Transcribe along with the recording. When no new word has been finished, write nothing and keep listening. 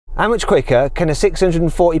How much quicker can a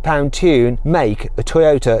 £640 tune make a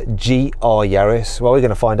Toyota GR Yaris? Well, we're going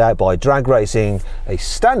to find out by drag racing a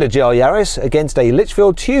standard GR Yaris against a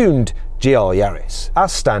Litchfield-tuned GR Yaris.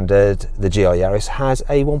 As standard, the GR Yaris has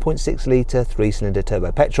a 1.6 litre 3-cylinder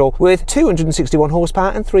turbo petrol with 261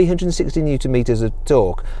 horsepower and 360 newton meters of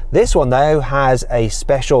torque. This one though has a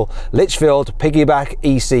special Litchfield Piggyback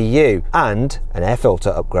ECU and an air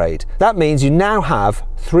filter upgrade. That means you now have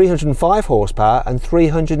 305 horsepower and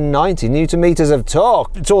 390 newton meters of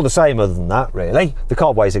torque. It's all the same other than that, really. The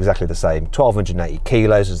car weighs exactly the same, 1,280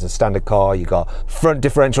 kilos as the standard car. You got front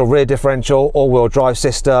differential, rear differential, all-wheel drive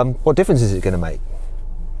system. What difference is it going to make?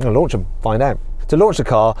 I'm going to launch them, find out. To launch the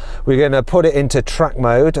car, we're going to put it into track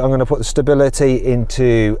mode. I'm going to put the stability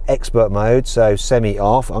into expert mode, so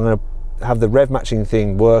semi-off. I'm going to have the rev matching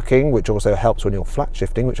thing working, which also helps when you're flat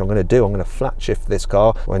shifting, which I'm going to do. I'm going to flat shift this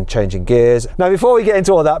car when changing gears. Now, before we get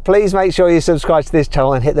into all that, please make sure you subscribe to this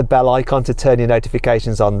channel and hit the bell icon to turn your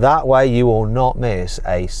notifications on. That way you will not miss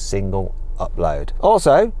a single upload.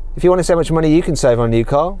 Also, if you want to see how much money you can save on a new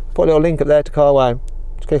car, put a little link up there to carwow.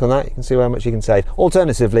 Just click on that, you can see how much you can save.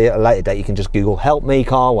 Alternatively, at a later date, you can just Google "Help Me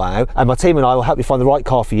Carwow" and my team and I will help you find the right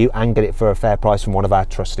car for you and get it for a fair price from one of our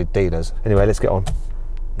trusted dealers. Anyway, let's get on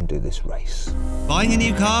and do this race. Buying a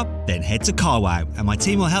new car? Then head to carwow and my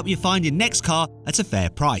team will help you find your next car at a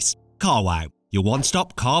fair price. Carwow, your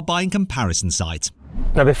one-stop car buying comparison site.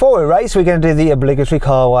 Now, before we race, we're going to do the obligatory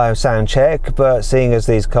carwow sound check, but seeing as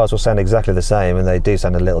these cars will sound exactly the same and they do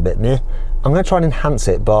sound a little bit meh, I'm going to try and enhance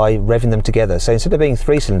it by revving them together. So instead of being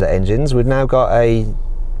 3-cylinder engines, we've now got a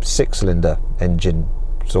 6-cylinder engine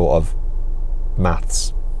sort of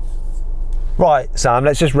maths. Right, Sam,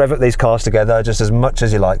 let's just rev up these cars together just as much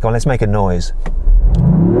as you like. Go on, let's make a noise.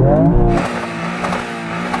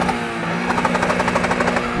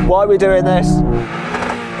 Why are we doing this?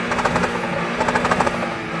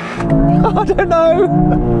 I don't know.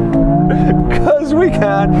 Because we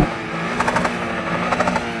can.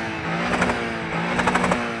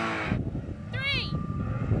 3,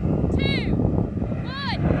 2,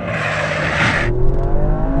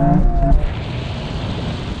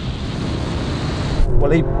 1.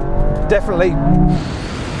 Well, he definitely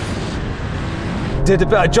did a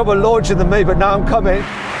better job of launching than me, but now I'm coming.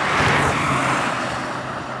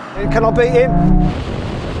 Can I beat him?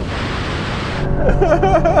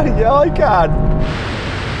 Yeah, I can.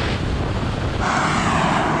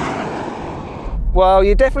 Well,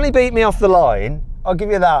 you definitely beat me off the line. I'll give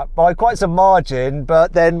you that, by quite some margin,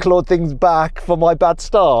 but then clawed things back for my bad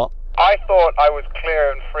start. I thought I was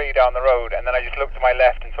clear and free down the road, and then I just looked to my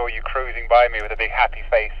left and saw you cruising by me with a big happy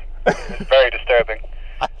face. It's very disturbing.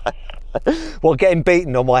 Well, getting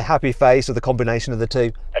beaten on my happy face or the combination of the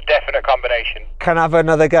two? A definite combination. Can I have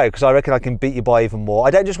another go? Because I reckon I can beat you by even more.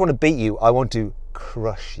 I don't just want to beat you, I want to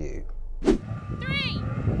crush you. 3, 2,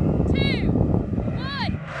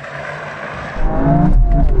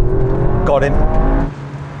 1. Got him.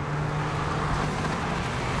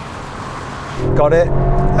 Got it.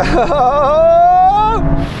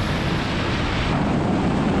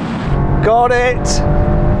 Got it.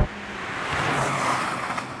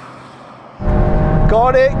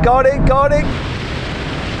 Got it, got it, got it.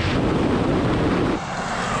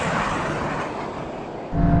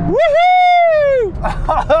 Woohoo!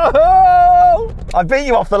 I beat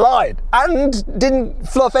you off the line and didn't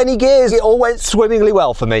fluff any gears. It all went swimmingly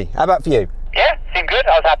well for me. How about for you? Yeah, seemed good.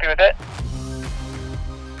 I was happy with it.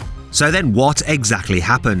 So then what exactly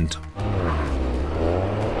happened?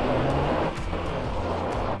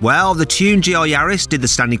 Well, the tuned GR Yaris did the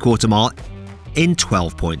standing quarter mile in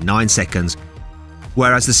 12.9 seconds,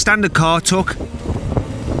 whereas the standard car took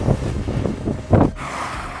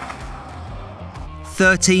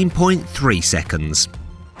 13.3 seconds.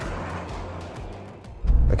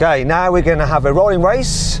 Okay, now we're going to have a rolling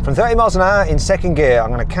race from 30 miles an hour in second gear.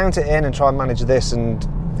 I'm going to count it in and try and manage this and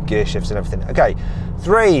the gear shifts and everything. Okay,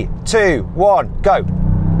 3, 2, 1, go.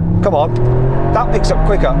 Come on, that picks up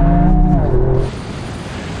quicker.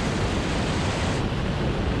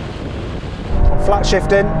 Flat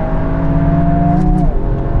shifting.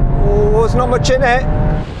 Oh, there's not much in it.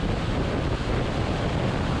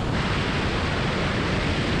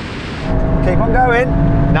 Keep on going.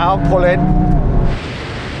 Now I'm pulling.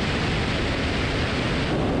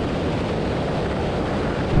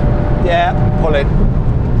 Yeah, pulling.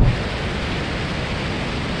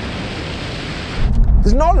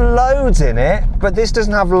 There's not loads in it, but this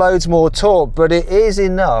doesn't have loads more torque, but it is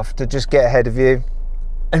enough to just get ahead of you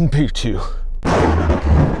and beat you.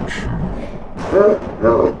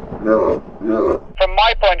 From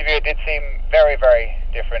my point of view, it did seem very, very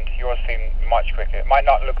different. Yours seemed much quicker. It might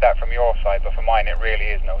not look that from your side, but for mine it really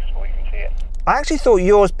is noticeable. You can see it. I actually thought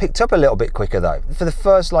yours picked up a little bit quicker though. For the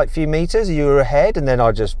first like few meters, you were ahead, and then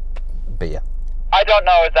I just beat you. I don't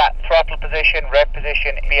know if that throttle position, rev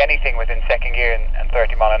position, be anything within second gear and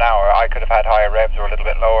 30 mile an hour. I could have had higher revs or a little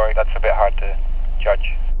bit lower. That's a bit hard to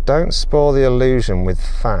judge. Don't spoil the illusion with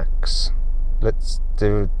facts. Let's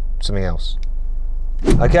do something else.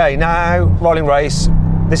 Okay, now rolling race.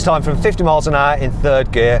 This time from 50 miles an hour in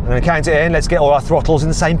third gear. I'm going to count it in. Let's get all our throttles in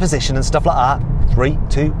the same position and stuff like that. 3,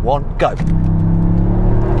 2, 1, go.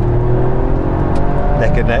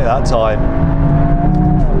 Neck and neck that time.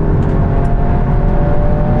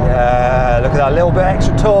 Yeah, look at that little bit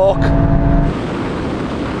extra torque.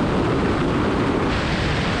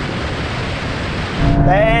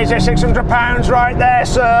 There's your 600 pounds right there,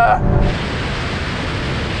 sir.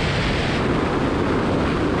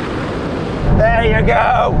 There you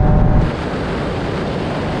go.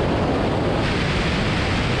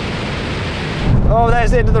 Oh,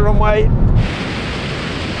 there's the end of the runway.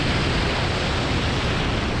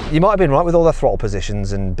 You might have been right with all the throttle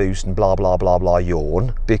positions and boost and blah, blah, blah, blah,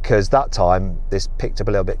 yawn, because that time this picked up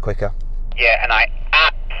a little bit quicker. Yeah, and I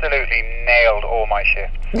absolutely nailed all my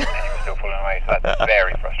shifts and you were still pulling away, so that's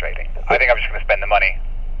very frustrating. I think I'm just going to spend the money.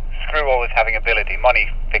 Screw all this having ability. Money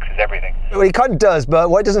fixes everything. Well, it kind of does, but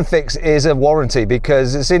what it doesn't fix is a warranty,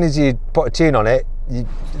 because as soon as you put a tune on it,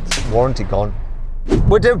 it's warranty gone.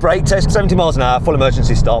 We're doing brake test, 70 miles an hour, full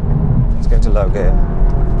emergency stop. Let's go into low gear.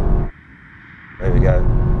 There we go.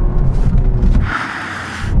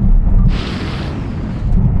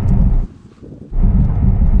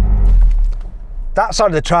 That side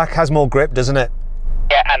of the track has more grip, doesn't it?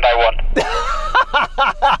 Yeah, and I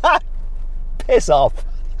won. Piss off.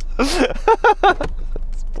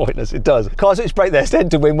 It's pointless, it does. Car switch brake there,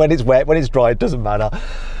 tend to win when it's wet, when it's dry, it doesn't matter.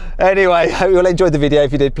 Anyway, hope you all enjoyed the video.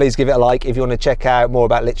 If you did, please give it a like. If you want to check out more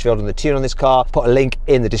about Litchfield and the tune on this car, put a link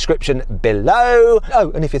in the description below.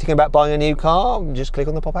 Oh, and if you're thinking about buying a new car, just click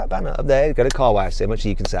on the pop-out banner up there. Go to carwow, see how much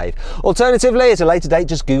you can save. Alternatively, at a later date,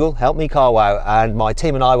 just Google Help Me Carwow, and my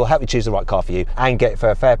team and I will help you choose the right car for you and get it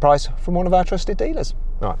for a fair price from one of our trusted dealers.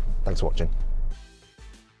 All right, thanks for watching.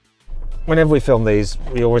 Whenever we film these,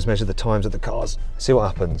 we always measure the times of the cars. See what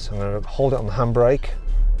happens. I'm going to hold it on the handbrake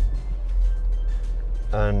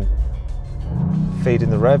and feed in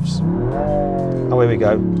the revs. Oh, here we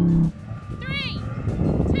go. 3,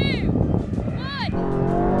 2,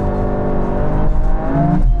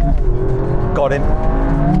 1. Got him.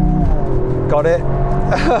 Got it.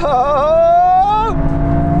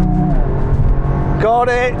 Got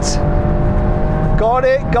it. Got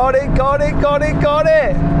it, got it, got it, got it, got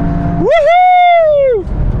it. Woohoo!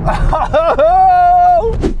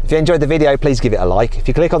 If you enjoyed the video, please give it a like. If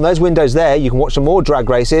you click on those windows there, you can watch some more drag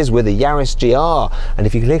races with the Yaris GR. And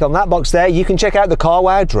if you click on that box there, you can check out the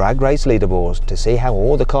carwow drag race leaderboards to see how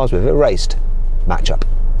all the cars we've ever raced match up.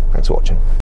 Thanks for watching.